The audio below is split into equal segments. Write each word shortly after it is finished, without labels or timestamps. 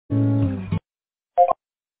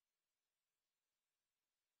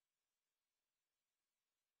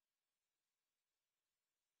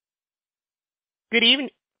Good evening,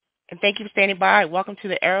 and thank you for standing by. Welcome to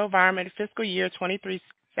the AeroVironment Fiscal Year 23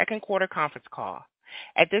 Second Quarter Conference Call.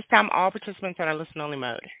 At this time, all participants are in a listen-only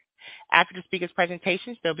mode. After the speaker's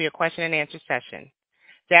presentations, there'll be a question-and-answer session.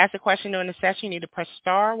 To ask a question during the session, you need to press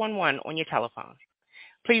star 11 on your telephone.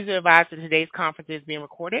 Please be advised that today's conference is being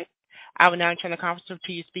recorded. I will now turn the conference over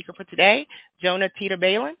to your speaker for today, Jonah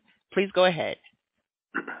Teeter-Balin. Please go ahead.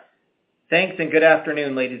 Thanks, and good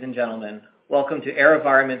afternoon, ladies and gentlemen. Welcome to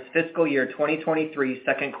AeroVironment's Fiscal Year 2023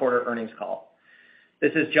 Second Quarter Earnings Call.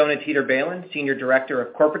 This is Jonah Teeter-Balin, Senior Director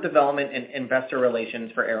of Corporate Development and Investor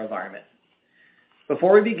Relations for AeroVironment.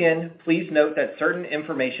 Before we begin, please note that certain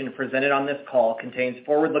information presented on this call contains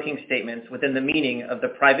forward-looking statements within the meaning of the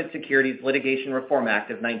Private Securities Litigation Reform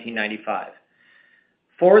Act of 1995.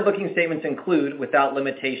 Forward-looking statements include, without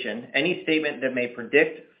limitation, any statement that may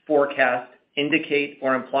predict, forecast, indicate,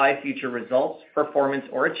 or imply future results, performance,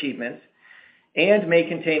 or achievements, and may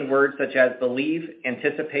contain words such as believe,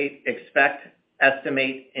 anticipate, expect,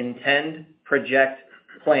 estimate, intend, project,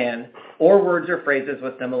 plan, or words or phrases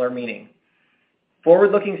with similar meaning.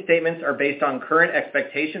 Forward-looking statements are based on current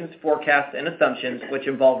expectations, forecasts, and assumptions which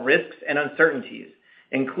involve risks and uncertainties,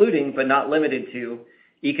 including but not limited to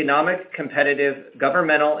economic, competitive,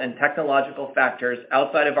 governmental, and technological factors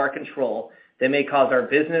outside of our control that may cause our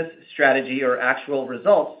business, strategy, or actual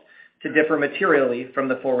results to differ materially from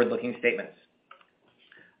the forward-looking statements.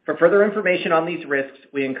 For further information on these risks,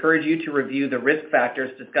 we encourage you to review the risk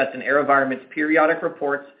factors discussed in AeroVironment's periodic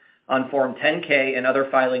reports on Form 10-K and other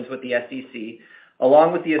filings with the SEC,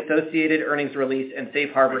 along with the associated earnings release and safe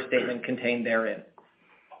harbor statement contained therein.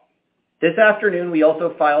 This afternoon, we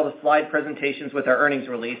also filed the slide presentations with our earnings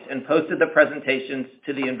release and posted the presentations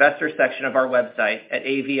to the investor section of our website at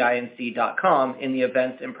AVAV.com in the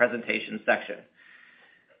events and presentations section.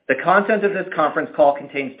 The content of this conference call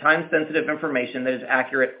contains time-sensitive information that is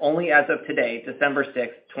accurate only as of today, December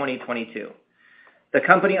 6, 2022. The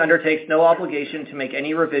company undertakes no obligation to make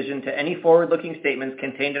any revision to any forward-looking statements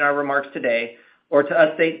contained in our remarks today or to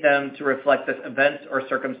update them to reflect the events or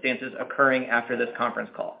circumstances occurring after this conference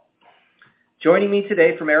call. Joining me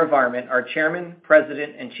today from AeroVironment are Chairman,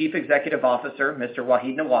 President, and Chief Executive Officer, Mr.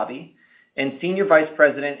 Wahid Nawabi, and Senior Vice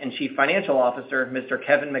President and Chief Financial Officer, Mr.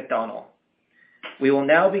 Kevin McDonnell. We will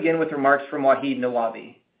now begin with remarks from Wahid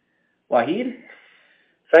Nawabi. Wahid?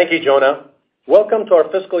 Thank you, Jonah. Welcome to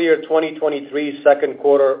our Fiscal Year 2023 Second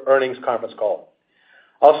Quarter Earnings Conference Call.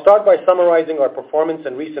 I'll start by summarizing our performance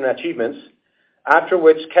and recent achievements, after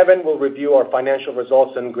which Kevin will review our financial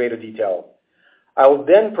results in greater detail. I will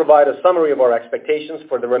then provide a summary of our expectations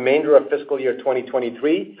for the remainder of Fiscal Year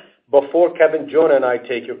 2023 before Kevin, Jonah, and I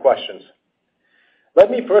take your questions. Let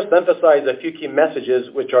me first emphasize a few key messages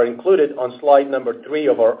which are included on slide number 3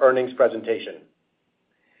 of our earnings presentation.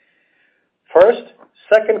 First,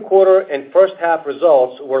 second quarter and first half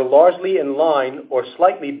results were largely in line or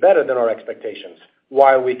slightly better than our expectations,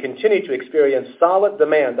 while we continue to experience solid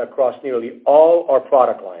demand across nearly all our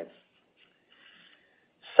product lines.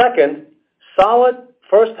 Second, solid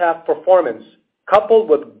first half performance coupled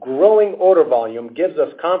with growing order volume gives us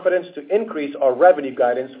confidence to increase our revenue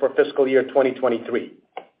guidance for fiscal year 2023.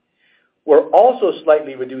 We're also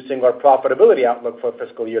slightly reducing our profitability outlook for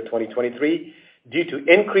fiscal year 2023 due to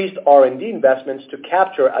increased R&D investments to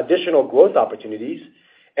capture additional growth opportunities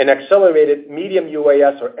and accelerated medium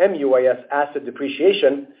UAS or MUAS asset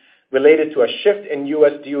depreciation related to a shift in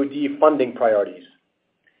U.S. DoD funding priorities.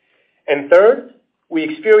 And third, we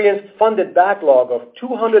experienced funded backlog of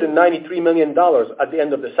 $293 million at the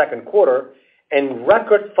end of the second quarter and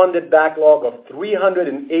record funded backlog of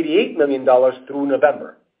 $388 million through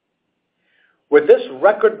November. With this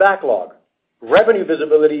record backlog, revenue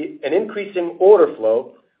visibility, and increasing order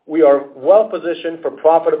flow, we are well positioned for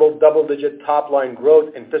profitable double-digit top-line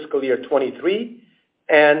growth in fiscal year 23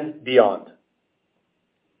 and beyond.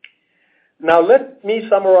 Now let me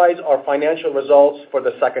summarize our financial results for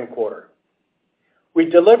the second quarter. We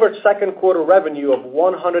delivered second quarter revenue of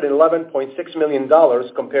 $111.6 million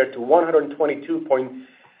compared to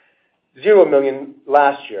 $122.0 million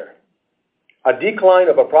last year, a decline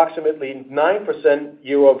of approximately 9%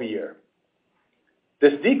 year over year.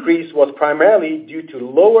 This decrease was primarily due to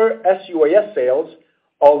lower SUAS sales,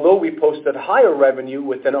 although we posted higher revenue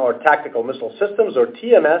within our tactical missile systems or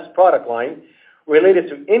TMS product line related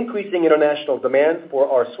to increasing international demand for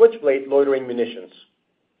our Switchblade loitering munitions.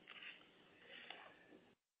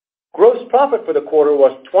 Gross profit for the quarter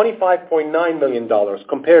was $25.9 million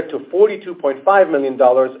compared to $42.5 million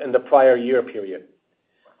in the prior year period.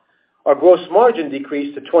 Our gross margin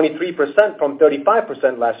decreased to 23% from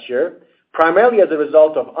 35% last year, primarily as a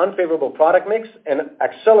result of unfavorable product mix and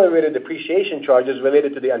accelerated depreciation charges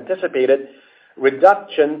related to the anticipated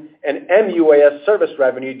reduction in MUAS service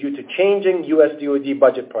revenue due to changing U.S. DoD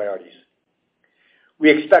budget priorities. We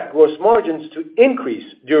expect gross margins to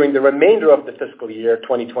increase during the remainder of the fiscal year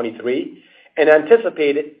 2023 and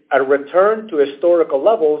anticipate a return to historical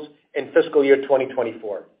levels in fiscal year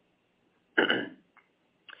 2024.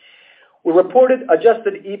 We reported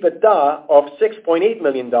adjusted EBITDA of $6.8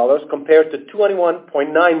 million compared to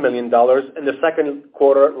 $21.9 million in the second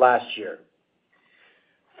quarter last year.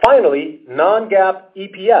 Finally, non-GAAP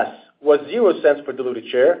EPS was 0 cents per diluted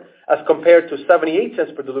share as compared to 78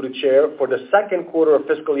 cents per diluted share for the second quarter of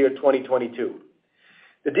fiscal year 2022.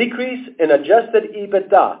 The decrease in adjusted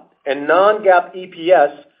EBITDA and non-GAAP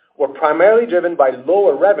EPS were primarily driven by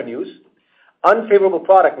lower revenues, unfavorable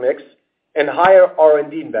product mix, and higher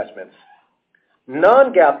R&D investments.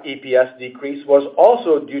 Non-GAAP EPS decrease was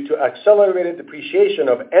also due to accelerated depreciation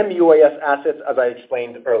of MUAS assets, as I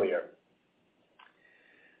explained earlier.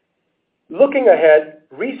 Looking ahead,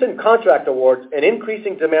 recent contract awards and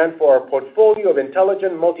increasing demand for our portfolio of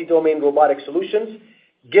intelligent multi-domain robotic solutions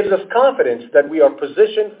gives us confidence that we are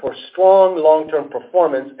positioned for strong long-term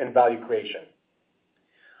performance and value creation.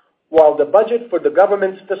 While the budget for the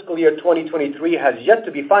government's fiscal year 2023 has yet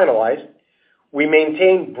to be finalized, we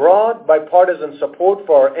maintain broad bipartisan support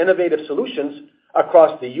for our innovative solutions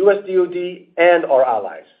across the U.S. DoD and our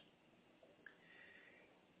allies.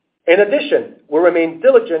 In addition, we remain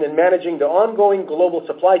diligent in managing the ongoing global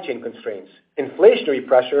supply chain constraints, inflationary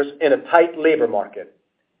pressures, and a tight labor market.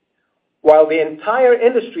 While the entire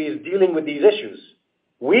industry is dealing with these issues,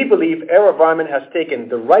 we believe AeroVironment has taken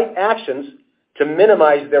the right actions to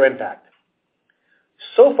minimize their impact.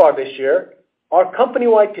 So far this year, our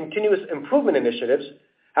company-wide continuous improvement initiatives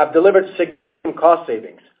have delivered significant cost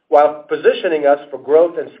savings while positioning us for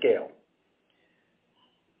growth and scale.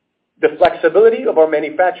 The flexibility of our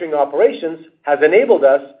manufacturing operations has enabled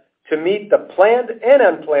us to meet the planned and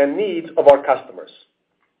unplanned needs of our customers.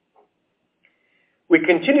 We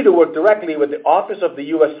continue to work directly with the Office of the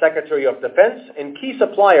U.S. Secretary of Defense and key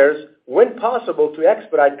suppliers when possible to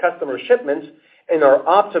expedite customer shipments and are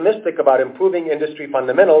optimistic about improving industry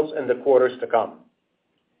fundamentals in the quarters to come.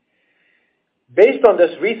 Based on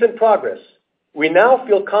this recent progress, we now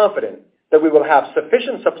feel confident that we will have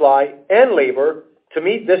sufficient supply and labor to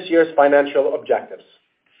meet this year's financial objectives.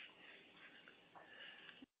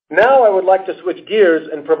 Now I would like to switch gears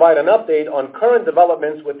and provide an update on current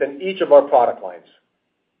developments within each of our product lines.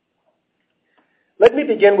 Let me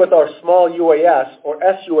begin with our small UAS or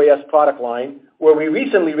SUAS product line, where we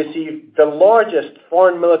recently received the largest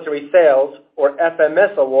foreign military sales or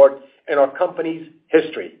FMS award in our company's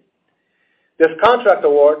history. This contract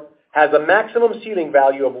award has a maximum ceiling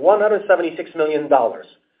value of $176 million,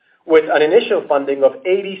 with an initial funding of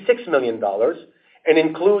 $86 million, and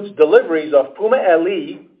includes deliveries of Puma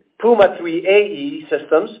LE, Puma 3AE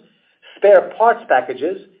systems, spare parts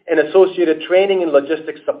packages, and associated training and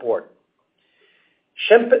logistics support.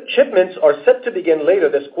 Shipments are set to begin later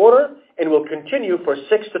this quarter and will continue for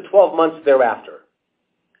 6 to 12 months thereafter.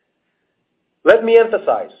 Let me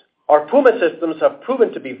emphasize, our Puma systems have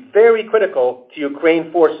proven to be very critical to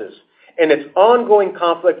Ukraine forces in its ongoing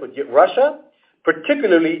conflict with Russia,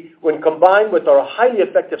 particularly when combined with our highly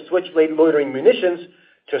effective Switchblade loitering munitions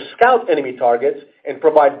to scout enemy targets and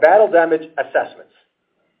provide battle damage assessments.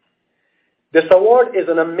 This award is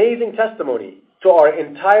an amazing testimony to our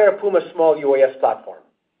entire Puma small UAS platform.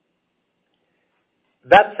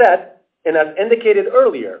 That said, and as indicated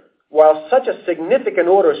earlier, while such a significant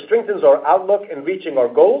order strengthens our outlook in reaching our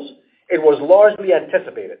goals, it was largely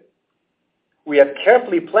anticipated. We had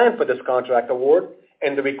carefully planned for this contract award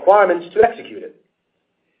and the requirements to execute it.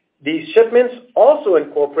 These shipments also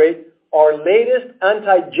incorporate our latest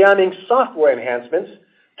anti-jamming software enhancements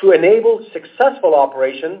to enable successful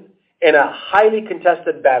operation in a highly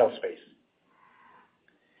contested battle space.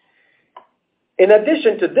 In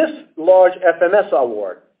addition to this large FMS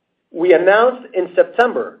award, we announced in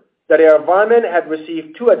September that AeroVironment had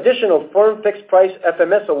received 2 additional firm fixed price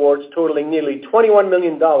FMS awards totaling nearly $21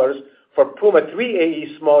 million for Puma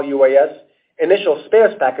 3AE small UAS, initial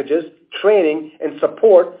spares packages, training, and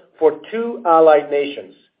support for 2 allied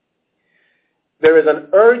nations. There is an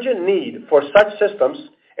urgent need for such systems,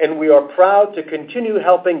 and we are proud to continue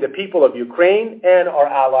helping the people of Ukraine and our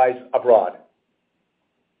allies abroad.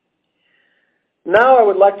 Now I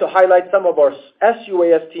would like to highlight some of our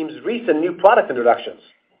SUAS team's recent new product introductions.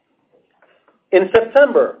 In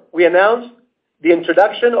September, we announced the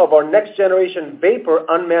introduction of our next generation Vapor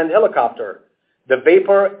unmanned helicopter, the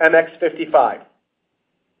Vapor MX-55.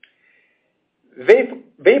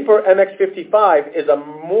 Vapor MX55 is a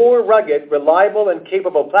more rugged, reliable, and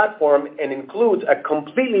capable platform and includes a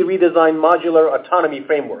completely redesigned modular autonomy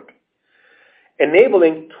framework,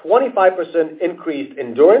 enabling 25% increased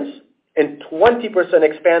endurance and 20%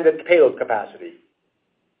 expanded payload capacity.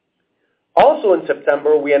 Also in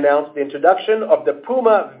September, we announced the introduction of the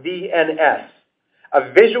Puma VNS,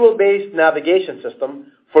 a visual-based navigation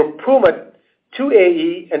system for Puma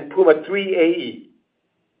 2AE and Puma 3AE.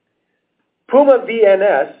 Puma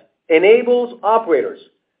VNS enables operators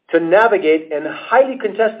to navigate in highly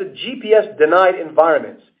contested GPS-denied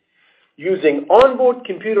environments using onboard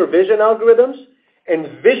computer vision algorithms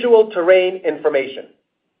and visual terrain information.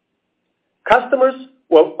 Customers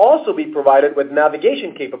will also be provided with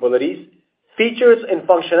navigation capabilities, features, and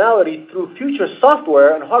functionality through future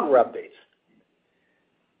software and hardware updates.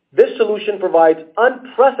 This solution provides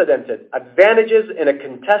unprecedented advantages in a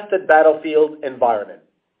contested battlefield environment.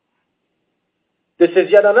 This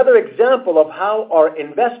is yet another example of how our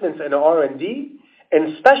investments in R&D,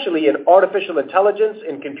 and especially in artificial intelligence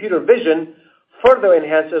and computer vision, further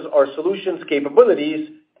enhances our solutions capabilities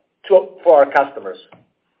for our customers.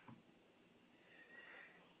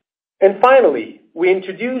 And finally, we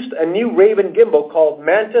introduced a new Raven gimbal called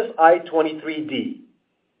Mantis i23D.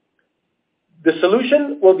 The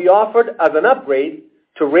solution will be offered as an upgrade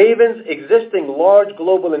to Raven's existing large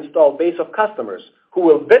global installed base of customers who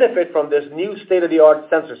will benefit from this new state-of-the-art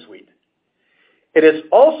sensor suite. It is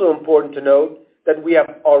also important to note that we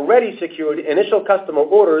have already secured initial customer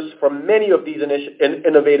orders for many of these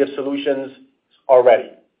innovative solutions already.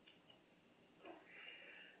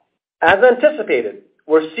 As anticipated,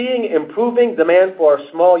 we're seeing improving demand for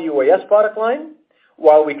our small UAS product line,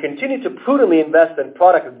 while we continue to prudently invest in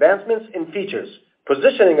product advancements and features,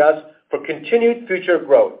 positioning us for continued future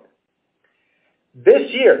growth. This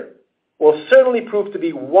year will certainly prove to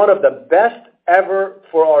be one of the best ever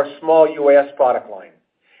for our small UAS product line,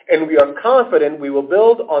 and we are confident we will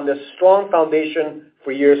build on this strong foundation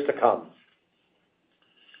for years to come.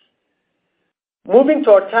 Moving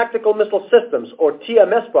to our tactical missile systems, or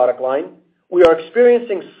TMS product line, we are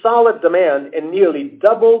experiencing solid demand and nearly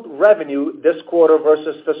doubled revenue this quarter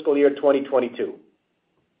versus fiscal year 2022.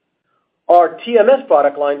 Our TMS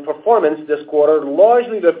product line performance this quarter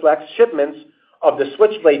largely reflects shipments of the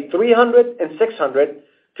Switchblade 300 and 600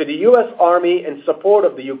 to the U.S. Army in support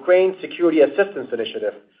of the Ukraine Security Assistance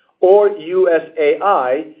Initiative, or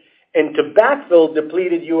USAI, and to backfill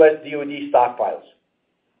depleted U.S. DoD stockpiles.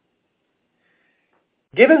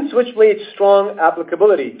 Given Switchblade's strong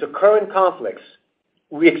applicability to current conflicts,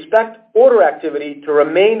 we expect order activity to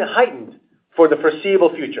remain heightened for the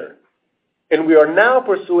foreseeable future, and we are now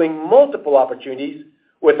pursuing multiple opportunities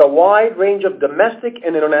with a wide range of domestic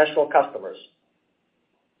and international customers.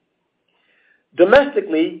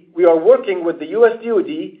 Domestically, we are working with the U.S.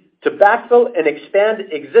 DoD to backfill and expand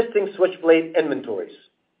existing Switchblade inventories.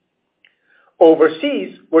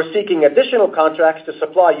 Overseas, we're seeking additional contracts to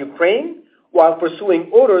supply Ukraine while pursuing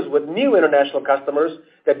orders with new international customers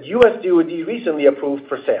that U.S. DoD recently approved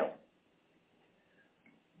for sale.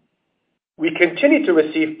 We continue to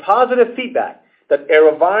receive positive feedback that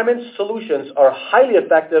AeroVironment's solutions are highly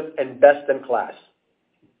effective and best in class.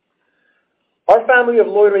 Our family of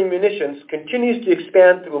loitering munitions continues to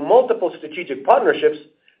expand through multiple strategic partnerships,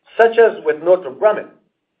 such as with Northrop Grumman.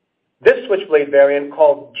 This Switchblade variant,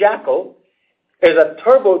 called Jackal, is a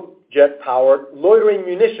turbojet-powered loitering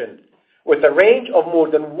munition with a range of more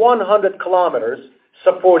than 100 kilometers,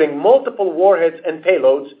 supporting multiple warheads and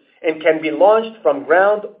payloads, and can be launched from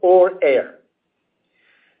ground or air.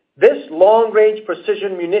 This long-range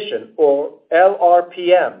precision munition, or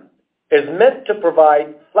LRPM, is meant to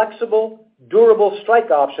provide flexible, durable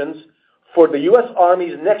strike options for the U.S.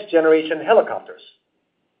 Army's next-generation helicopters.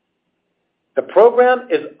 The program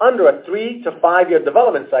is under a 3 to 5 year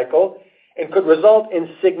development cycle and could result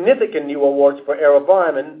in significant new awards for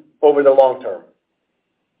AeroVironment over the long term.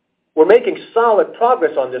 We're making solid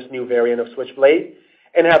progress on this new variant of Switchblade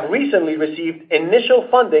and have recently received initial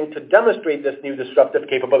funding to demonstrate this new disruptive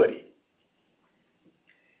capability.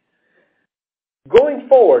 Going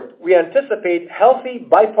forward, we anticipate healthy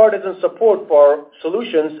bipartisan support for our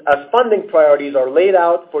solutions as funding priorities are laid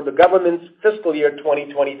out for the government's fiscal year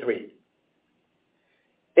 2023.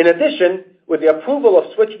 In addition, with the approval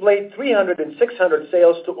of Switchblade 300 and 600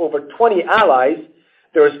 sales to over 20 allies,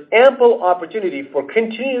 there is ample opportunity for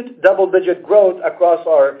continued double-digit growth across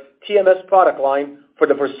our TMS product line for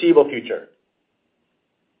the foreseeable future.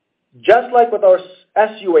 Just like with our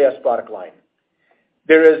SUAS product line,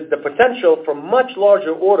 there is the potential for much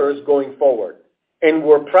larger orders going forward, and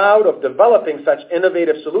we're proud of developing such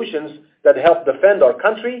innovative solutions that help defend our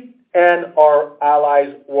country and our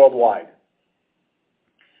allies worldwide.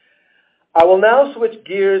 I will now switch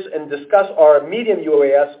gears and discuss our medium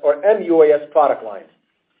UAS or MUAS product line.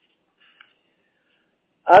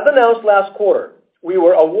 As announced last quarter, we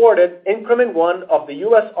were awarded Increment 1 of the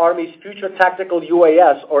U.S. Army's Future Tactical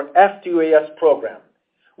UAS or FTUAS program,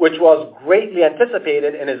 which was greatly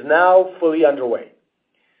anticipated and is now fully underway.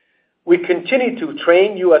 We continue to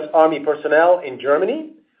train U.S. Army personnel in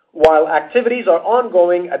Germany, while activities are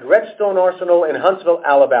ongoing at Redstone Arsenal in Huntsville,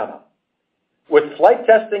 Alabama, with flight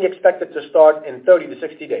testing expected to start in 30 to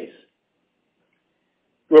 60 days.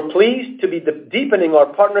 We're pleased to be deepening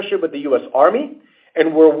our partnership with the U.S. Army,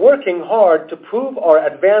 and we're working hard to prove our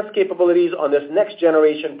advanced capabilities on this next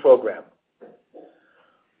generation program.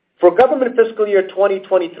 For government fiscal year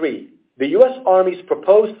 2023, the U.S. Army's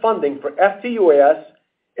proposed funding for FTUAS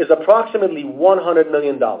is approximately $100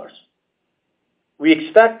 million. We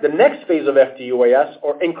expect the next phase of FTUAS,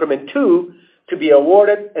 or Increment 2, to be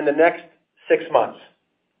awarded in the next 6 months.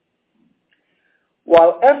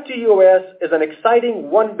 While FTUAS is an exciting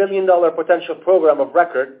 $1 billion potential program of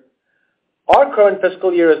record, our current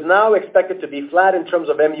fiscal year is now expected to be flat in terms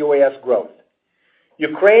of MUAS growth.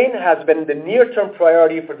 Ukraine has been the near-term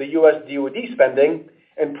priority for the U.S. DoD spending,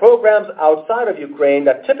 and programs outside of Ukraine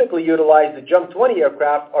that typically utilize the Jump 20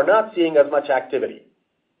 aircraft are not seeing as much activity.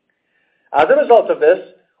 As a result of this,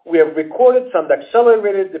 we have recorded some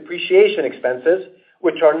accelerated depreciation expenses,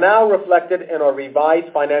 which are now reflected in our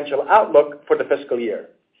revised financial outlook for the fiscal year.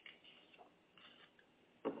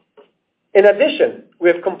 In addition, we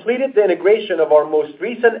have completed the integration of our most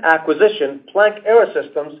recent acquisition, Planck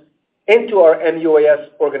Aerosystems, into our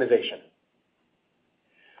MUAS organization.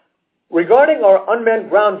 Regarding our unmanned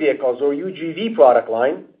ground vehicles, or UGV product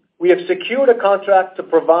line, we have secured a contract to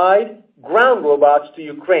provide ground robots to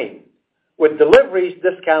Ukraine, with deliveries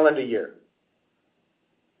this calendar year.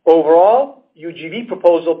 Overall, UGV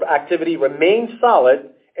proposal activity remains solid,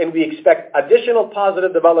 and we expect additional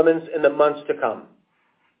positive developments in the months to come.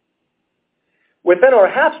 Within our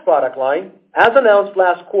HAPS product line, as announced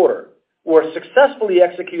last quarter, we're successfully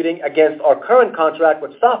executing against our current contract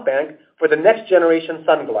with SoftBank for the next generation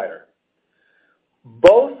Sunglider.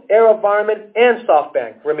 Both AeroVironment and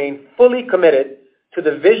SoftBank remain fully committed to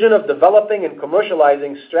the vision of developing and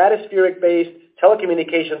commercializing stratospheric-based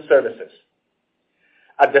telecommunication services.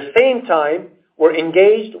 At the same time, we're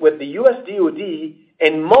engaged with the U.S. DoD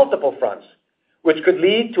in multiple fronts, which could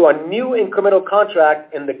lead to a new incremental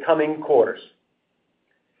contract in the coming quarters.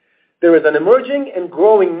 There is an emerging and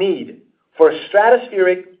growing need for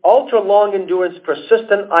stratospheric, ultra-long endurance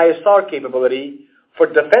persistent ISR capability for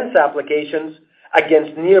defense applications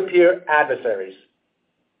against near-peer adversaries.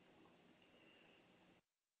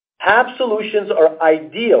 HAPS solutions are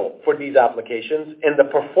ideal for these applications, and the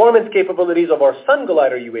performance capabilities of our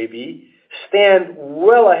Sunglider UAV stand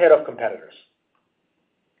well ahead of competitors.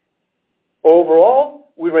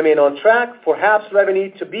 Overall, we remain on track for HAPS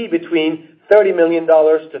revenue to be between $30 million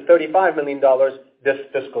to $35 million this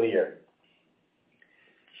fiscal year.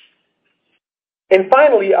 And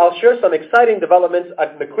finally, I'll share some exciting developments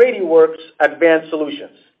at McCready Works Advanced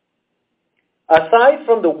Solutions. Aside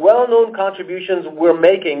from the well-known contributions we're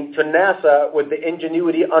making to NASA with the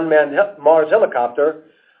Ingenuity unmanned Mars helicopter,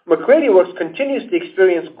 McCready Works continues to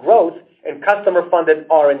experience growth in customer-funded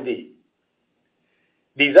R&D.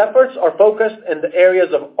 These efforts are focused in the areas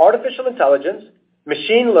of artificial intelligence,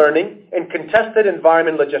 machine learning, and contested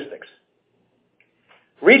environment logistics.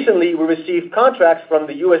 Recently, we received contracts from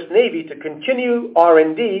the U.S. Navy to continue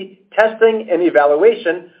R&D, testing, and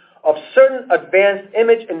evaluation of certain advanced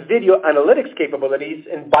image and video analytics capabilities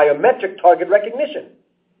in biometric target recognition.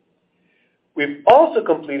 We've also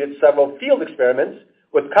completed several field experiments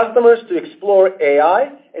with customers to explore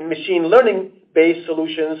AI and machine learning-based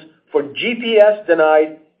solutions for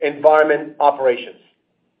GPS-denied environment operations.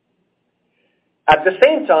 At the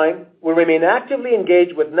same time, we remain actively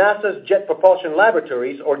engaged with NASA's Jet Propulsion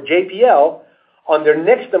Laboratories, or JPL, on their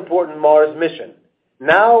next important Mars mission,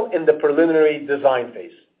 now in the preliminary design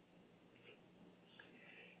phase.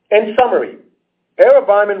 In summary,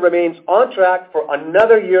 AeroVironment remains on track for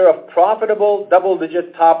another year of profitable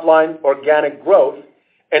double-digit top-line organic growth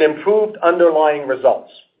and improved underlying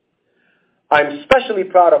results. I'm especially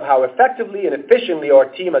proud of how effectively and efficiently our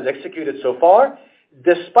team has executed so far,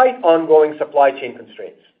 despite ongoing supply chain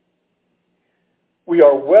constraints. We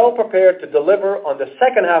are well prepared to deliver on the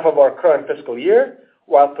second half of our current fiscal year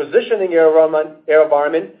while positioning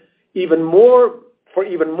AeroVironment for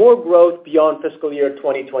even more growth beyond fiscal year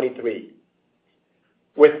 2023.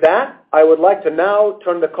 With that, I would like to now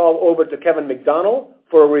turn the call over to Kevin McDonnell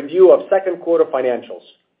for a review of second quarter financials.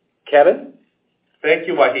 Kevin? Thank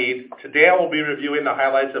you, Wahid. Today I will be reviewing the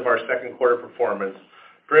highlights of our second quarter performance,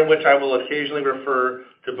 during which I will occasionally refer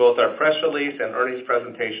to both our press release and earnings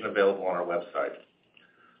presentation available on our website.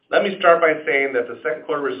 Let me start by saying that the second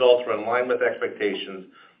quarter results were in line with expectations,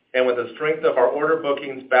 and with the strength of our order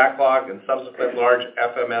bookings, backlog, and subsequent large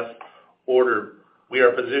FMS order, we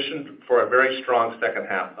are positioned for a very strong second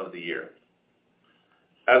half of the year.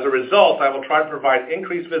 As a result, I will try to provide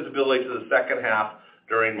increased visibility to the second half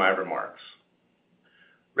during my remarks.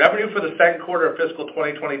 Revenue for the second quarter of fiscal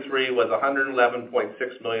 2023 was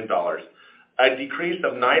 $111.6 million, a decrease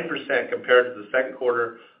of 9% compared to the second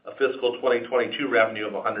quarter of fiscal 2022 revenue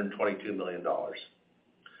of $122 million.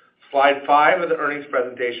 Slide 5 of the earnings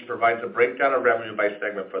presentation provides a breakdown of revenue by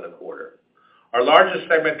segment for the quarter. Our largest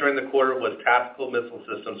segment during the quarter was Tactical Missile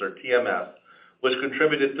Systems, or TMS, which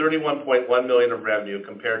contributed $31.1 million of revenue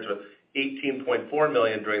compared to $18.4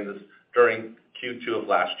 million during Q2 of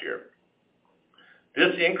last year.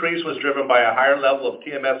 This increase was driven by a higher level of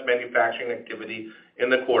TMS manufacturing activity in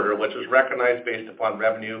the quarter, which was recognized based upon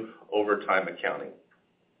revenue over time accounting.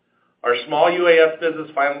 Our small UAS business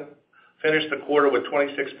finished the quarter with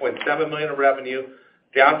 $26.7 million of revenue,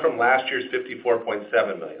 down from last year's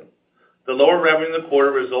 $54.7 million. The lower revenue in the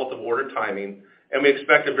quarter result of order timing, and we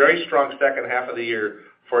expect a very strong second half of the year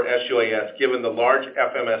for SUAS given the large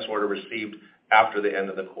FMS order received after the end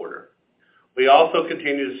of the quarter. We also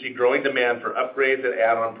continue to see growing demand for upgrades and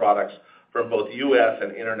add-on products from both U.S.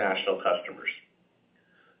 and international customers.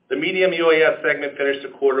 The medium UAS segment finished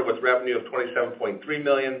the quarter with revenue of $27.3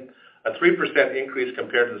 million, a 3% increase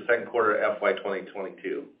compared to the second quarter of FY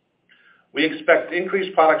 2022. We expect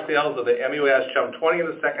increased product sales of the MUAS Chum 20 in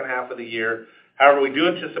the second half of the year. However, we do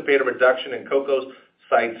anticipate a reduction in COCO's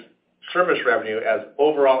sites service revenue as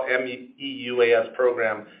overall MEUAS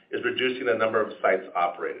program is reducing the number of sites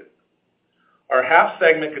operated. Our HAP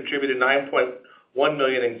segment contributed $9.1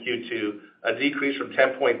 million in Q2, a decrease from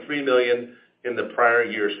 $10.3 million in the prior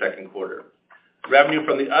year's second quarter. Revenue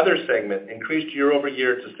from the other segment increased year over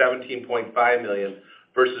year to $17.5 million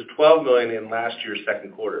versus $12 million in last year's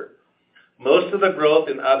second quarter. Most of the growth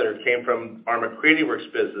in other came from our McCready Works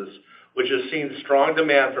business, which has seen strong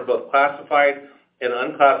demand for both classified and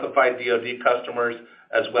unclassified DoD customers,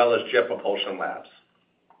 as well as jet propulsion labs.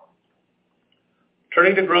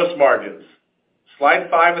 Turning to gross margins. Slide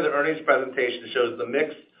 5 of the earnings presentation shows the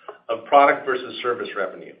mix of product versus service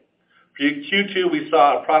revenue. For Q2, we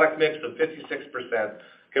saw a product mix of 56%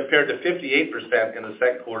 compared to 58% in the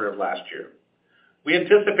second quarter of last year. We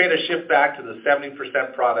anticipate a shift back to the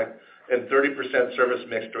 70% product and 30% service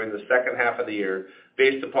mix during the second half of the year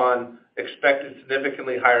based upon expected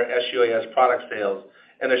significantly higher SUAS product sales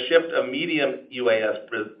and a shift of the medium UAS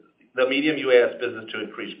business to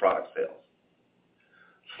increase product sales.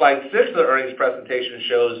 Slide 6 of the earnings presentation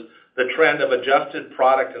shows the trend of adjusted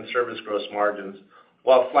product and service gross margins,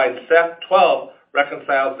 while slide 12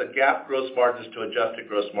 reconciles the GAAP gross margins to adjusted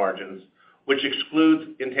gross margins, which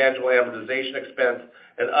excludes intangible amortization expense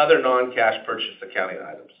and other non-cash purchase accounting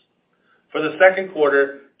items. For the second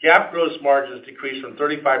quarter, GAAP gross margins decreased from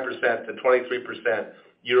 35% to 23%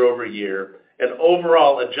 year over year, and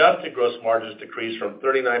overall adjusted gross margins decreased from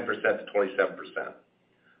 39% to 27%.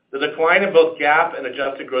 The decline in both GAAP and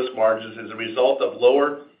adjusted gross margins is a result of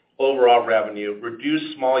lower overall revenue,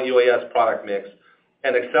 reduced small UAS product mix,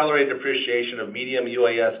 and accelerated depreciation of medium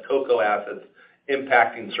UAS COCO assets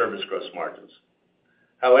impacting service gross margins.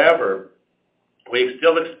 However, we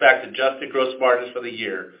still expect adjusted gross margins for the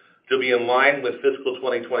year to be in line with fiscal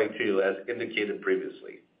 2022 as indicated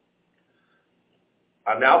previously.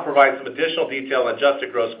 I'll now provide some additional detail on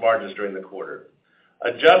adjusted gross margins during the quarter.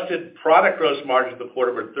 Adjusted product gross margins for the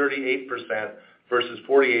quarter were 38% versus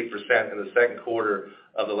 48% in the second quarter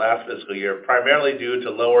of the last fiscal year, primarily due to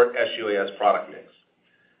lower SUAS product mix.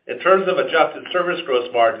 In terms of adjusted service gross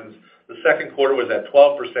margins, the second quarter was at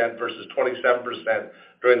 12% versus 27%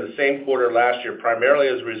 during the same quarter last year, primarily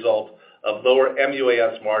as a result of lower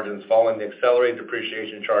MUAS margins following the accelerated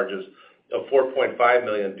depreciation charges of $4.5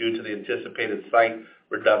 million due to the anticipated site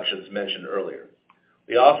reductions mentioned earlier.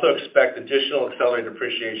 We also expect additional accelerated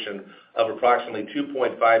depreciation of approximately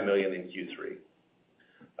 $2.5 million in Q3.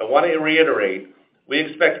 I want to reiterate, we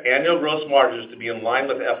expect annual gross margins to be in line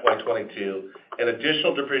with FY22, and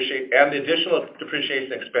additional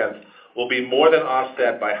depreciation expense will be more than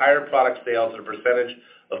offset by higher product sales as a percentage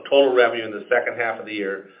of total revenue in the second half of the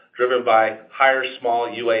year, driven by higher small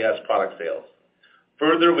UAS product sales.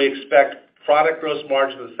 Further, we expect product gross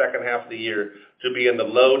margin in the second half of the year to be in the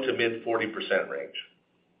low to mid 40% range.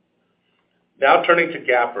 Now turning to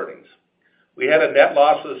GAAP earnings. We had a net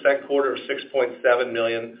loss for the second quarter of $6.7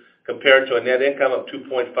 million compared to a net income of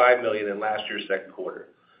 $2.5 million in last year's second quarter.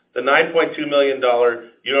 The $9.2 million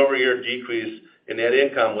year-over-year decrease in net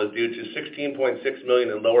income was due to $16.6 million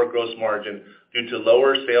in lower gross margin due to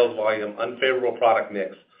lower sales volume, unfavorable product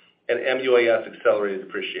mix, and MUAS accelerated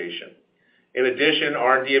depreciation. In addition,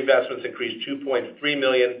 R&D investments increased $2.3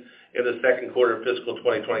 million in the second quarter of fiscal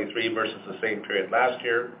 2023 versus the same period last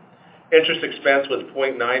year. Interest expense was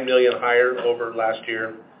 $0.9 million higher over last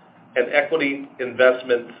year, and equity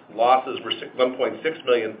investment losses were $1.6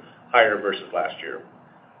 million higher versus last year.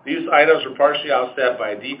 These items were partially offset by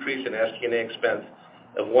a decrease in SG&A expense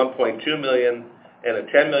of $1.2 million and a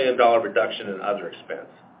 $10 million reduction in other expense.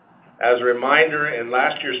 As a reminder, in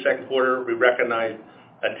last year's second quarter, we recognized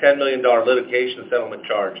a $10 million litigation settlement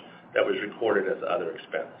charge that was recorded as other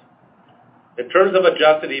expense. In terms of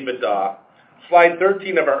adjusted EBITDA, slide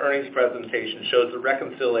 13 of our earnings presentation shows the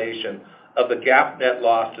reconciliation of the GAAP net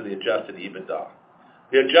loss to the adjusted EBITDA.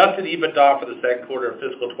 The adjusted EBITDA for the second quarter of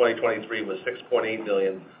fiscal 2023 was $6.8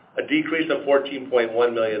 million, a decrease of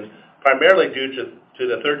 $14.1 million, primarily due to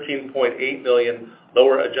the $13.8 million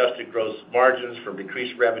lower adjusted gross margins from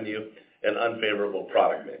decreased revenue and unfavorable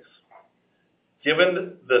product mix.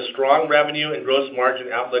 Given the strong revenue and gross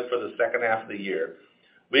margin outlook for the second half of the year,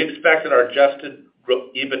 we expected our adjusted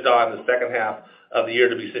EBITDA in the second half of the year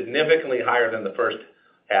to be significantly higher than the first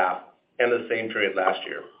half and the same period last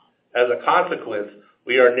year. As a consequence,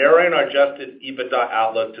 we are narrowing our adjusted EBITDA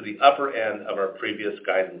outlook to the upper end of our previous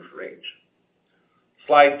guidance range.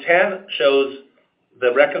 Slide 10 shows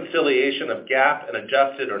the reconciliation of GAAP and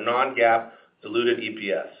adjusted or non-GAAP diluted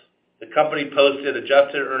EPS. The company posted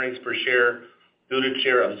adjusted earnings per share, diluted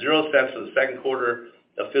share of 0 cents for the second quarter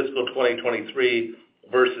of fiscal 2023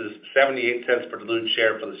 versus 78 cents per diluted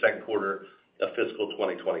share for the second quarter of fiscal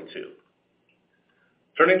 2022.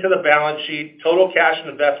 Turning to the balance sheet, total cash and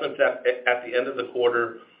investments at the end of the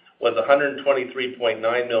quarter was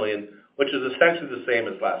 $123.9 million, which is essentially the same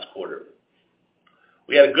as last quarter.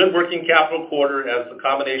 We had a good working capital quarter as the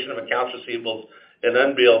combination of accounts receivables and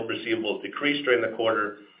unbilled receivables decreased during the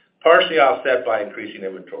quarter, partially offset by increasing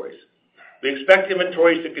inventories. We expect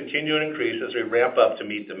inventories to continue to increase as we ramp up to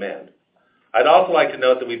meet demand. I'd also like to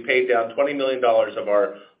note that we paid down $20 million of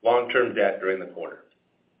our long-term debt during the quarter.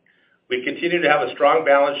 We continue to have a strong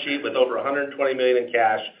balance sheet with over $120 million in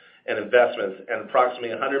cash and investments and approximately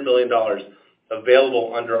 $100 million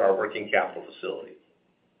available under our working capital facility.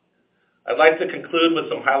 I'd like to conclude with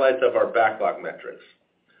some highlights of our backlog metrics.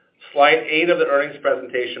 Slide 8 of the earnings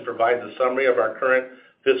presentation provides a summary of our current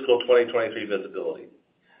fiscal 2023 visibility.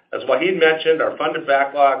 As Wahid mentioned, our funded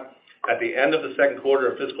backlog at the end of the second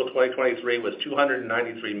quarter of fiscal 2023 was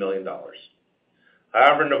 $293 million.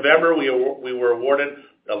 However, in November, we were awarded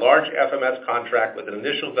a large FMS contract with an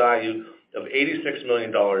initial value of $86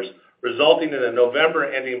 million, resulting in a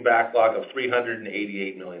November ending backlog of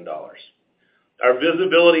 $388 million. Our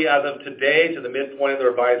visibility as of today to the midpoint of the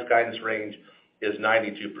revised guidance range is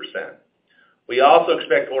 92%. We also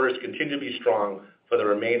expect orders to continue to be strong for the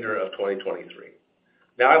remainder of 2023.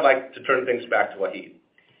 Now I'd like to turn things back to Wahid.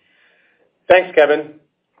 Thanks, Kevin.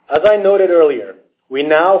 As I noted earlier, we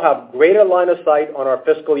now have greater line of sight on our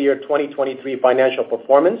fiscal year 2023 financial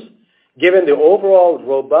performance, given the overall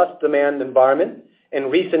robust demand environment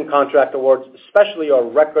and recent contract awards, especially our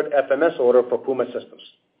record FMS order for Puma systems.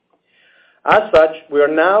 As such, we are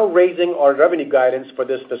now raising our revenue guidance for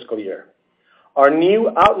this fiscal year. Our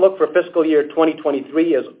new outlook for fiscal year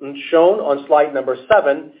 2023 is shown on slide number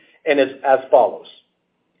 7 and is as follows.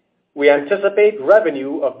 We anticipate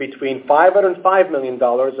revenue of between $505 million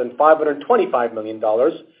and $525 million,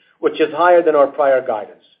 which is higher than our prior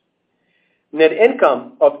guidance. Net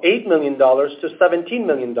income of $8 million to $17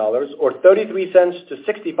 million, or 33 cents to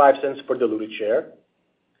 65 cents per diluted share.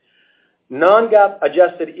 Non-GAAP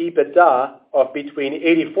adjusted EBITDA of between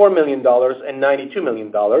 $84 million and $92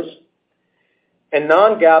 million. And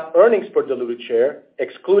non-GAAP earnings per diluted share,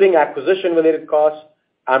 excluding acquisition-related costs,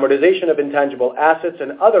 amortization of intangible assets,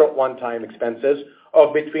 and other one-time expenses,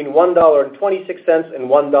 of between $1.26 and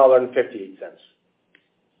 $1.58.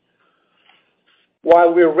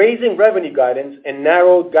 While we're raising revenue guidance and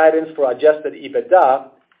narrowed guidance for adjusted EBITDA,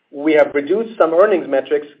 we have reduced some earnings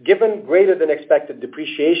metrics given greater than expected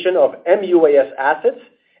depreciation of MUAS assets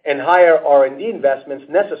and higher R&D investments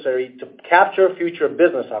necessary to capture future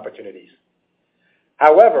business opportunities.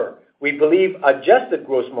 However, we believe adjusted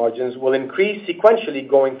gross margins will increase sequentially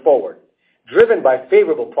going forward, driven by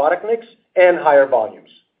favorable product mix and higher volumes.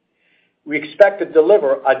 we expect to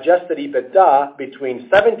deliver adjusted EBITDA between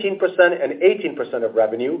 17% and 18% of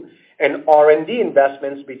revenue and R&D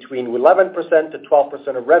investments between 11% to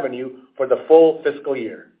 12% of revenue for the full fiscal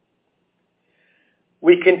year.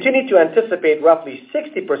 We continue to anticipate roughly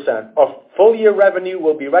 60% of full-year revenue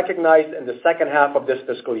will be recognized in the second half of this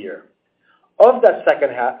fiscal year. Of that second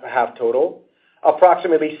half total,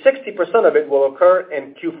 approximately 60% of it will occur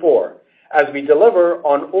in Q4 as we deliver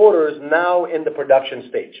on orders now in the production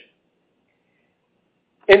stage.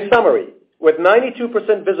 In summary, with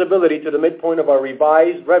 92% visibility to the midpoint of our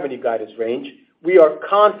revised revenue guidance range, we are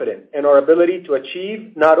confident in our ability to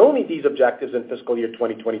achieve not only these objectives in fiscal year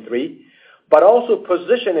 2023, but also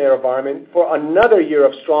position AeroVironment for another year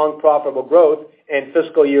of strong, profitable growth in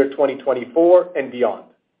fiscal year 2024 and beyond.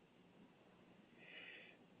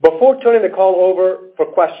 Before turning the call over for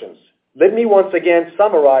questions, let me once again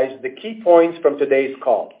summarize the key points from today's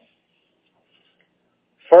call.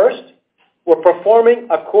 First, we're performing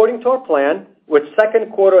according to our plan, with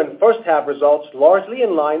second quarter and first half results largely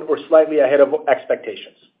in line or slightly ahead of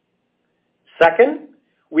expectations. Second,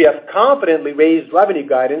 we have confidently raised revenue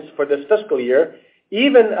guidance for this fiscal year,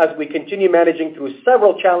 even as we continue managing through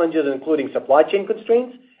several challenges, including supply chain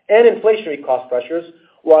constraints and inflationary cost pressures,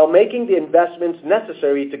 while making the investments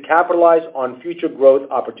necessary to capitalize on future growth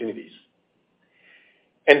opportunities.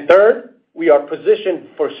 And third, we are positioned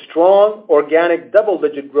for strong organic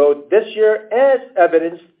double-digit growth this year, as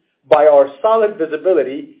evidenced by our solid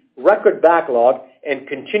visibility, record backlog, and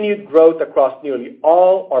continued growth across nearly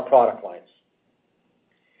all our product lines.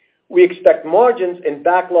 We expect margins and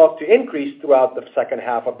backlog to increase throughout the second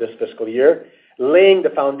half of this fiscal year, laying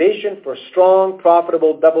the foundation for strong,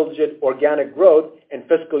 profitable double-digit organic growth in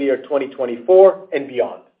fiscal year 2024 and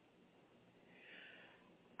beyond.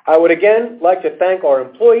 I would again like to thank our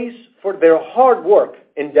employees for their hard work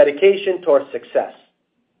and dedication to our success.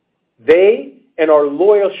 They and our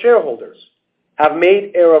loyal shareholders have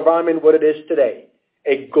made AeroVironment what it is today,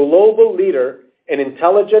 a global leader in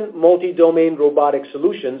intelligent multi-domain robotic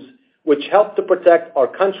solutions which help to protect our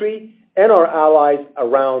country and our allies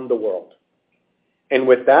around the world. And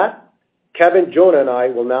with that, Kevin, Jonah, and I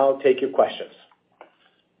will now take your questions.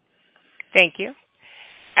 Thank you.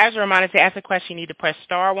 As a reminder, to ask a question, you need to press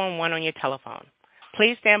star 11 on your telephone.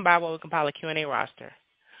 Please stand by while we compile a Q&A roster.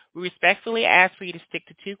 We respectfully ask for you to stick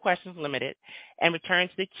to 2 questions limited and return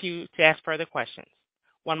to the queue to ask further questions.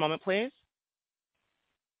 One moment, please.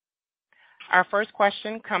 Our first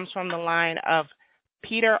question comes from the line of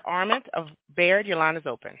Peter Arment of Baird. Your line is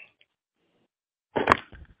open.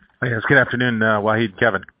 Yes, good afternoon, Wahid,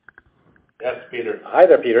 Kevin. Yes, Peter. Hi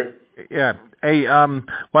there, Peter. Yeah. Hey,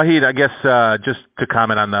 Wahid, I guess just to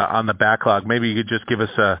comment on the backlog, maybe you could just give us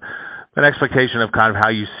an expectation of kind of how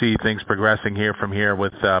you see things progressing from here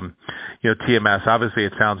with TMS. Obviously,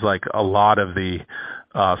 it sounds like a lot of the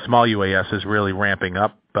small UAS is really ramping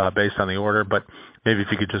up based on the order, but maybe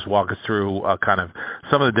if you could just walk us through kind of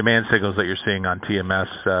some of the demand signals that you're seeing on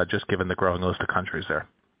TMS, just given the growing list of countries there.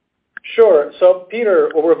 Sure. So, Peter,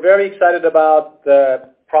 we're very excited about the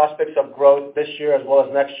prospects of growth this year as well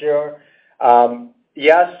as next year.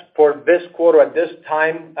 Yes, for this quarter at this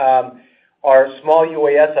time, our small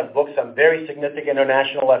UAS have booked some very significant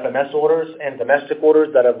international FMS orders and domestic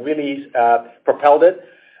orders that have really propelled it.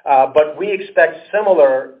 But we expect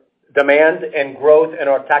similar demand and growth in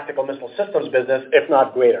our tactical missile systems business, if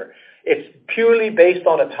not greater. It's purely based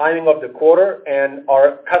on the timing of the quarter and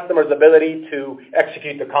our customers' ability to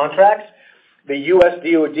execute the contracts. The U.S.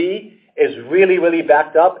 DoD is really, really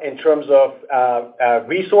backed up in terms of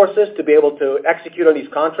resources to be able to execute on these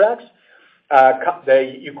contracts.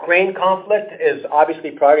 The Ukraine conflict is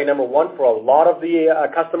obviously priority number 1 for a lot of the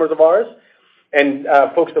customers of ours and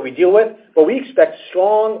folks that we deal with. But we expect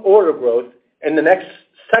strong order growth in the next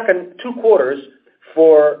 2 quarters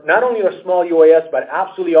for not only our small UAS, but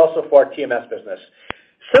absolutely also for our TMS business.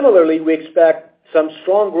 Similarly, we expect some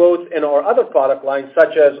strong growth in our other product lines,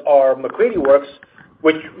 such as our McCready Works,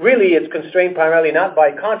 which really is constrained primarily not by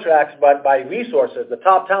contracts, but by resources, the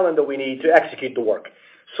top talent that we need to execute the work.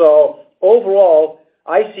 So overall,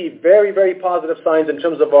 I see very, very positive signs in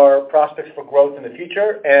terms of our prospects for growth in the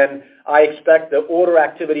future, and I expect the order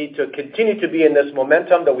activity to continue to be in this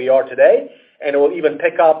momentum that we are today, and it will even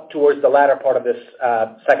pick up towards the latter part of this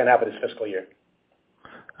second half of this fiscal year.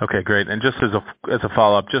 Okay, great. And just as a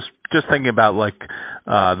follow-up, just thinking about like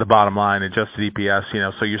the bottom line, adjusted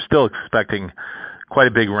EPS, so you're still expecting quite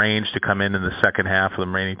a big range to come in the second half of the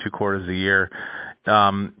remaining 2 quarters of the year.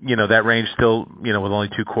 That range still, with only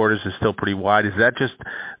 2 quarters is still pretty wide. Is that just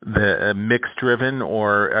the mix driven,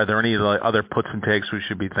 or are there any other puts and takes we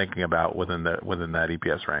should be thinking about within that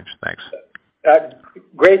EPS range? Thanks.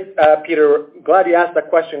 Great, Peter. Glad you asked that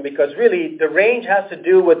question because really the range has to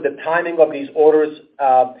do with the timing of these orders.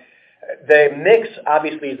 The mix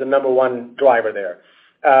obviously is the number one driver there.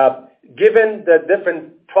 Given the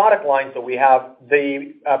different product lines that we have,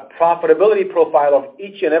 the profitability profile of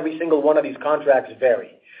each and every single one of these contracts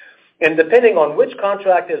vary. And depending on which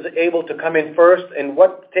contract is able to come in first and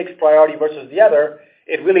what takes priority versus the other,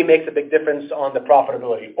 it really makes a big difference on the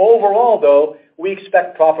profitability. Overall, though, we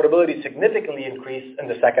expect profitability to significantly increase in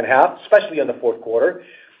the second half, especially in the fourth quarter.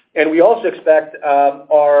 And we also expect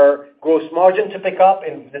our gross margin to pick up.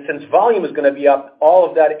 And since volume is going to be up, all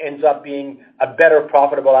of that ends up being a better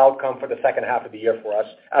profitable outcome for the second half of the year for us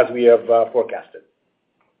as we have forecasted.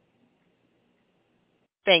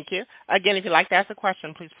 Thank you. Again, if you'd like to ask a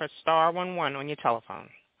question, please press star 11 on your telephone.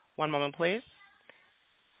 One moment, please.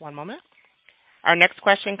 One moment. Our next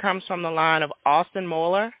question comes from the line of Austin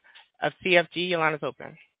Moeller of CFG. Your line is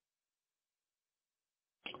open.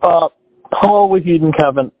 Hello, Wahid and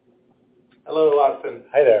Kevin. Hello, Austin.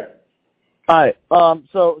 Hi there. Hi.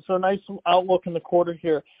 So nice outlook in the quarter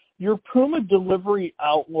here. Your Puma delivery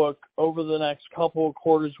outlook over the next couple of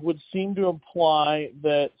quarters would seem to imply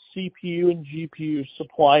that CPU and GPU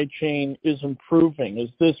supply chain is improving. Is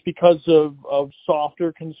this because of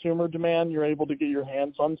softer consumer demand? You're able to get your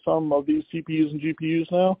hands on some of these CPUs and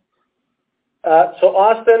GPUs now? So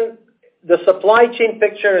Austin, the supply chain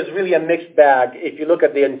picture is really a mixed bag. If you look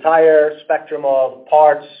at the entire spectrum of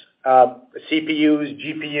parts, CPUs,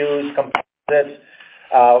 GPUs, components,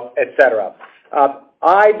 etc.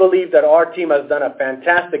 I believe that our team has done a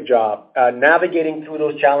fantastic job navigating through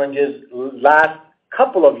those challenges last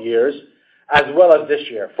couple of years as well as this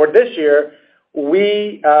year. For this year,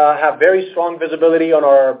 we have very strong visibility on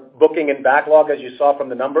our booking and backlog, as you saw from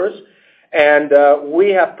the numbers, and we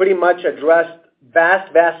have pretty much addressed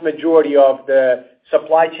vast majority of the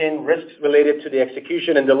supply chain risks related to the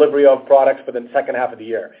execution and delivery of products for the second half of the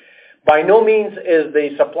year. By no means is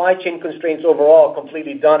the supply chain constraints overall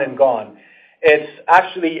completely done and gone. It's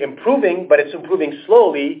actually improving, but it's improving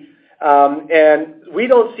slowly, and we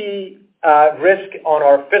don't see risk on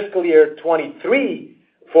our fiscal year 23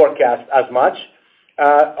 forecast as much,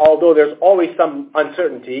 although there's always some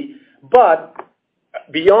uncertainty. But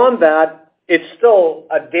beyond that, it's still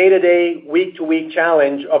a day-to-day, week-to-week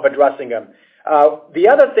challenge of addressing them. The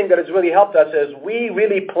other thing that has really helped us is we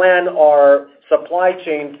really plan our supply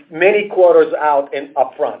chain many quarters out and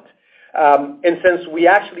upfront. And since we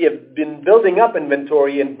actually have been building up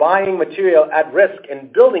inventory and buying material at risk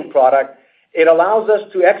and building product, it allows us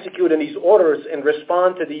to execute in these orders and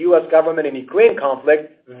respond to the U.S. government and Ukraine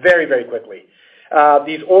conflict very quickly.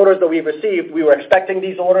 These orders that we've received, we were expecting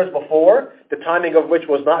these orders before, the timing of which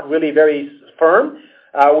was not really very firm.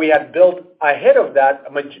 We had built ahead of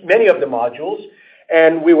that many of the modules,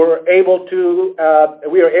 and we were able to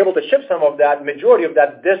ship some of that, majority of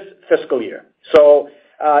that, this fiscal year. So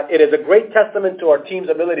it is a great testament to our team's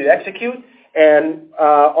ability to execute and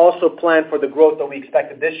also plan for the growth that we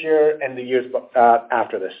expected this year and the years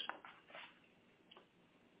after this.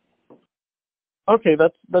 Okay,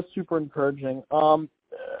 that's super encouraging.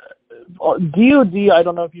 DoD, I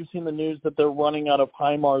don't know if you've seen the news that they're running out of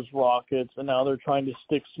HIMARS rockets, and now they're trying to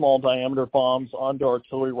stick small diameter bombs onto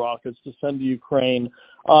artillery rockets to send to Ukraine.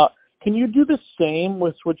 Can you do the same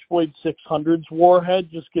with Switchblade 600's warhead,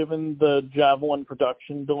 just given the Javelin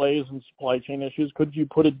production delays and supply chain issues? Could you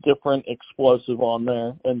put a different explosive on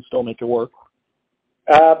there and still make it work?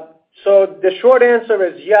 So the short answer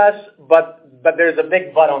is yes, but there's a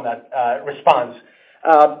big but on that response.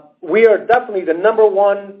 We are definitely the number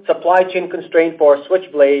one supply chain constraint for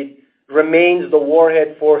Switchblade remains the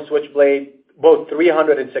warhead for Switchblade, both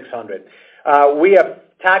 300 and 600. We have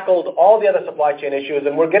tackled all the other supply chain issues,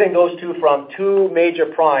 and we're getting those from two major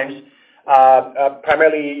primes,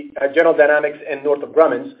 primarily General Dynamics and Northrop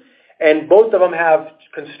Grumman's, and both of them have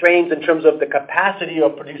constraints in terms of the capacity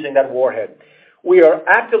of producing that warhead. We are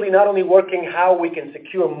actively not only working how we can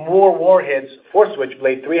secure more warheads for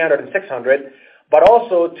Switchblade 300 and 600, but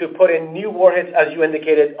also to put in new warheads, as you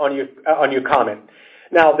indicated on your comment.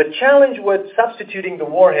 Now, the challenge with substituting the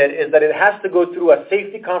warhead is that it has to go through a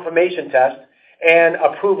safety confirmation test and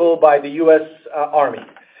approval by the U.S. Army.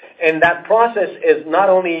 And that process is not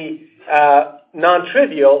only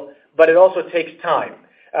non-trivial, but it also takes time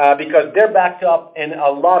because they're backed up in a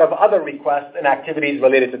lot of other requests and activities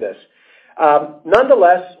related to this.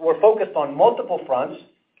 Nonetheless, we're focused on multiple fronts.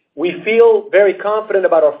 We feel very confident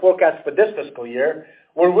about our forecast for this fiscal year.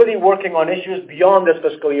 We're really working on issues beyond this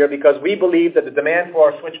fiscal year because we believe that the demand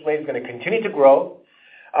for our Switchblade is going to continue to grow.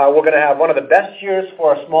 We're going to have one of the best years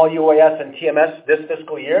for our small UAS and TMS this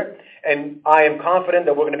fiscal year, and I am confident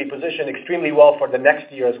that we're going to be positioned extremely well for the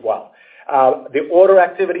next year as well. The order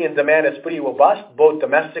activity and demand is pretty robust, both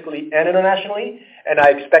domestically and internationally, and I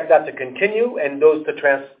expect that to continue and those to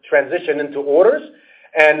transition into orders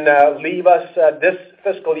and leave us this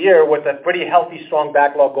fiscal year with a pretty healthy, strong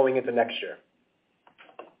backlog going into next year.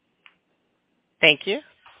 Thank you.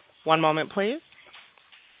 One moment, please.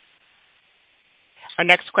 Our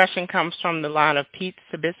next question comes from the line of Pete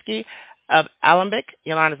Skibitski of Alembic.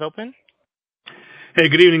 Your line is open. Hey,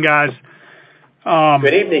 good evening, guys.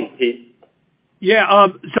 Good evening, Pete. Yeah,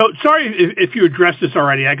 so sorry if you addressed this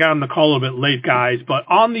already. I got on the call a little bit late, guys. But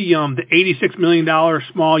on the $86 million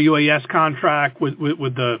small UAS contract with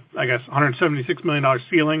the, I guess, $176 million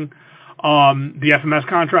ceiling, the FMS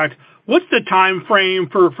contract, what's the time frame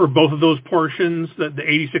for both of those portions, the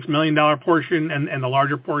 $86 million portion and the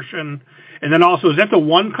larger portion? And then also, is that the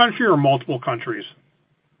one country or multiple countries?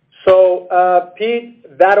 So,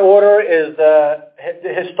 Pete, that order is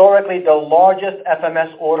historically the largest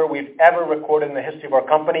FMS order we've ever recorded in the history of our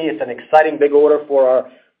company. It's an exciting big order for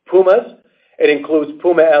our Pumas. It includes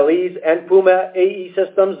Puma LEs and Puma AE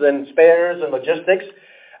systems and spares and logistics.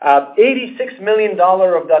 $86 million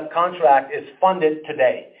of that contract is funded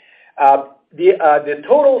today. The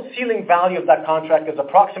total ceiling value of that contract is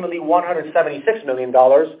approximately $176 million.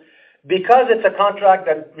 Because it's a contract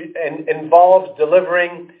that involves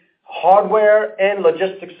delivering hardware and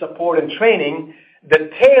logistics support and training, the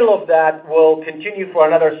tail of that will continue for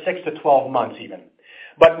another 6 to 12 months even.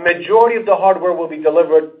 But majority of the hardware will be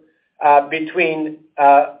delivered between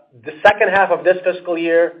the second half of this fiscal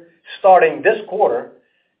year, starting this quarter,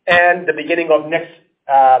 and the beginning of next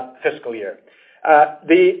fiscal year.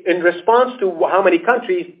 In response to how many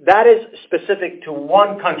countries, that is specific to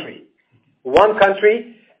one country.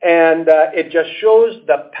 And it just shows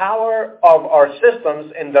the power of our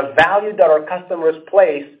systems and the value that our customers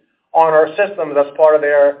place on our systems as part of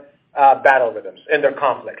their battle rhythms and their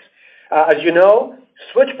conflicts. As you know,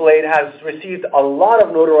 Switchblade has received a lot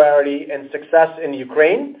of notoriety and success in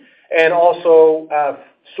Ukraine and also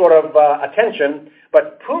attention,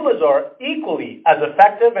 but Pumas are equally as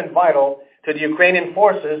effective and vital to the Ukrainian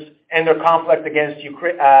forces and their conflict against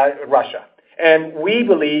Russia. And we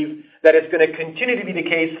believe that it's going to continue to be the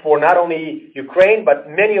case for not only Ukraine, but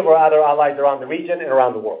many of our other allies around the region and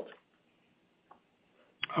around the world.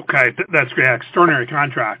 Okay, that's great. Extraordinary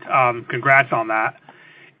contract. Congrats on that.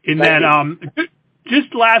 And Thank then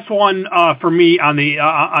just last one for me on the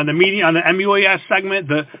MUAS segment,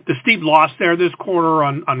 the steep loss there this quarter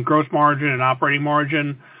on gross margin and operating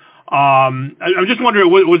margin. I'm just wondering,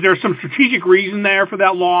 was there some strategic reason there for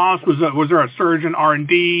that loss? Was there a surge in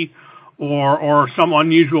R&D? Or some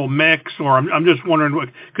unusual mix, or I'm just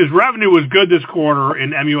wondering because revenue was good this quarter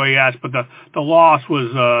in MUAS, but the loss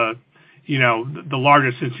was the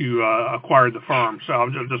largest since you acquired the firm. So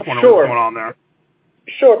I'm just wondering what's going on there.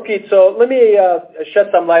 Sure, Pete. So let me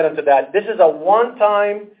shed some light onto that. This is a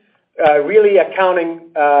one-time, really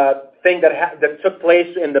accounting thing that took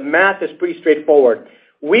place, and the math is pretty straightforward.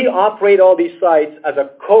 We operate all these sites as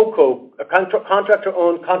a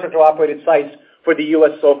contractor-owned, contractor-operated sites for the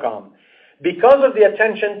U.S. SOCOM. Because of the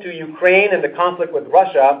attention to Ukraine and the conflict with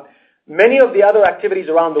Russia, many of the other activities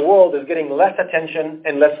around the world is getting less attention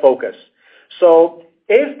and less focus. So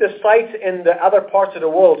if the sites in the other parts of the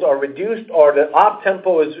world are reduced or the op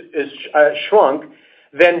tempo is shrunk,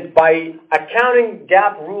 then by accounting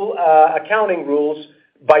rules,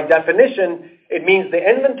 by definition, it means the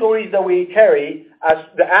inventories that we carry as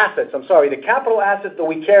the capital assets that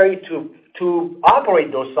we carry to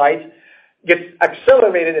operate those sites gets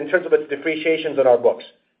accelerated in terms of its depreciations in our books.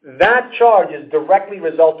 That charge is directly a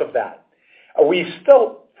result of that. We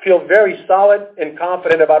still feel very solid and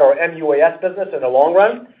confident about our MUAS business in the long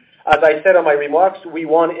run. As I said in my remarks, we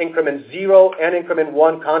won Increment 0 and Increment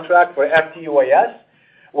 1 contract for FTUAS.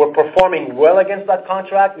 We're performing well against that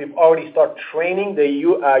contract. We've already started training the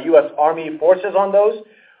U.S. Army forces on those.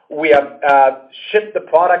 We have shipped the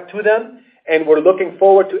product to them, and we're looking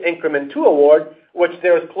forward to Increment 2 award, which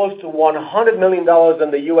there is close to $100 million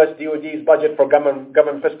in the U.S. DoD's budget for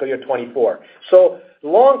government fiscal year 24. So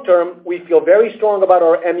long term, we feel very strong about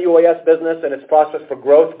our MUAS business and its prospects for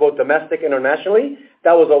growth, both domestic and internationally.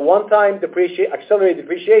 That was a one-time accelerated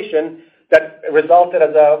depreciation that resulted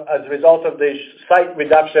as a result of the site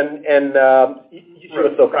reduction in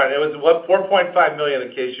Right. It was $4.5 million, in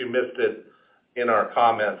case you missed it in our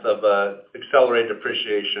comments, of accelerated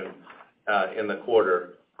depreciation in the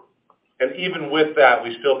quarter. And even with that,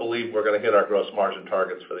 we still believe we're going to hit our gross margin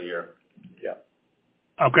targets for the year. Yeah.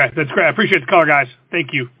 Okay, that's great. I appreciate the color, guys.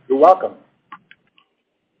 Thank you. You're welcome.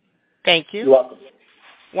 Thank you. You're welcome.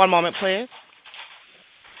 One moment, please.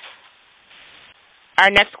 Our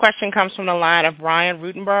next question comes from the line of Brian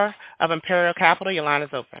Rutenberg of Imperial Capital. Your line is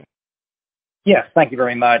open. Yes, thank you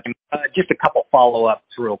very much. Just a couple follow-ups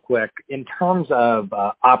real quick. In terms of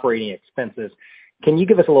operating expenses, can you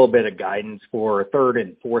give us a little bit of guidance for third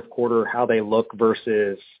and fourth quarter, how they look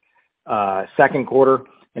versus second quarter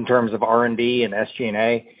in terms of R&D and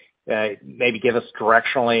SG&A? Maybe give us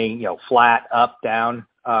directionally, flat, up, down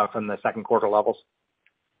from the second quarter levels.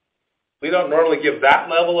 We don't normally give that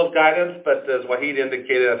level of guidance, but as Wahid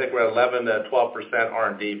indicated, I think we're at 11 to 12%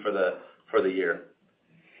 R&D for the year.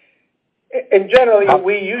 And generally,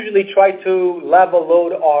 we usually try to level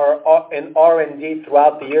load our in R&D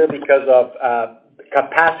throughout the year because of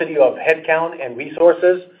capacity of headcount and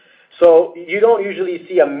resources. So you don't usually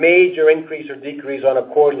see a major increase or decrease on a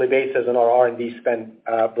quarterly basis in our R&D spend,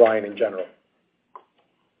 Brian, in general.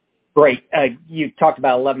 Great. You talked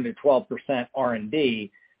about 11 to 12%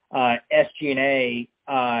 R&D. SG&A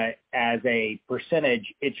as a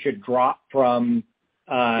percentage, it should drop from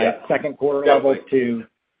second quarter level to.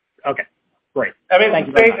 Okay, great. I mean, Thank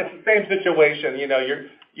you it's the same situation.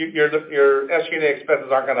 Your SG&A expenses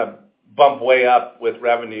aren't going to bump way up with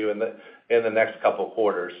revenue in the next couple of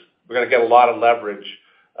quarters. We're going to get a lot of leverage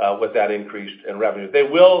with that increase in revenue. They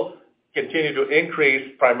will continue to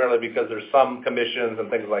increase primarily because there's some commissions and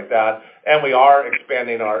things like that, and we are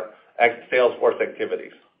expanding our sales force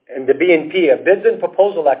activities. And the B&P, bids and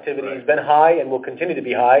proposal activity has been high and will continue to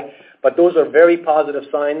be high, but those are very positive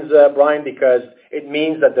signs, Brian, because it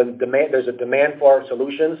means that there's a demand for our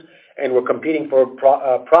solutions, and we're competing for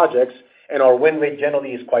projects, and our win rate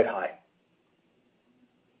generally is quite high.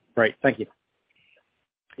 Great, thank you.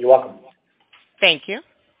 You're welcome. Thank you.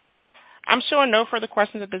 I'm showing no further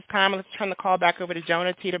questions at this time. Let's turn the call back over to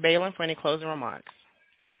Jonah Teeter-Balin for any closing remarks.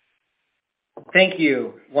 Thank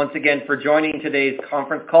you once again for joining today's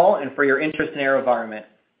conference call and for your interest in AeroVironment.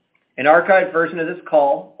 An archived version of this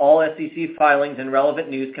call, all SEC filings and relevant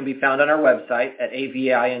news can be found on our website at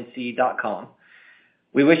avinc.com.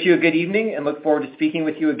 We wish you a good evening and look forward to speaking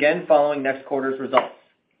with you again following next quarter's results.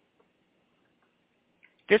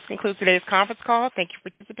 This concludes today's conference call. Thank you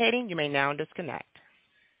for participating. You may now disconnect.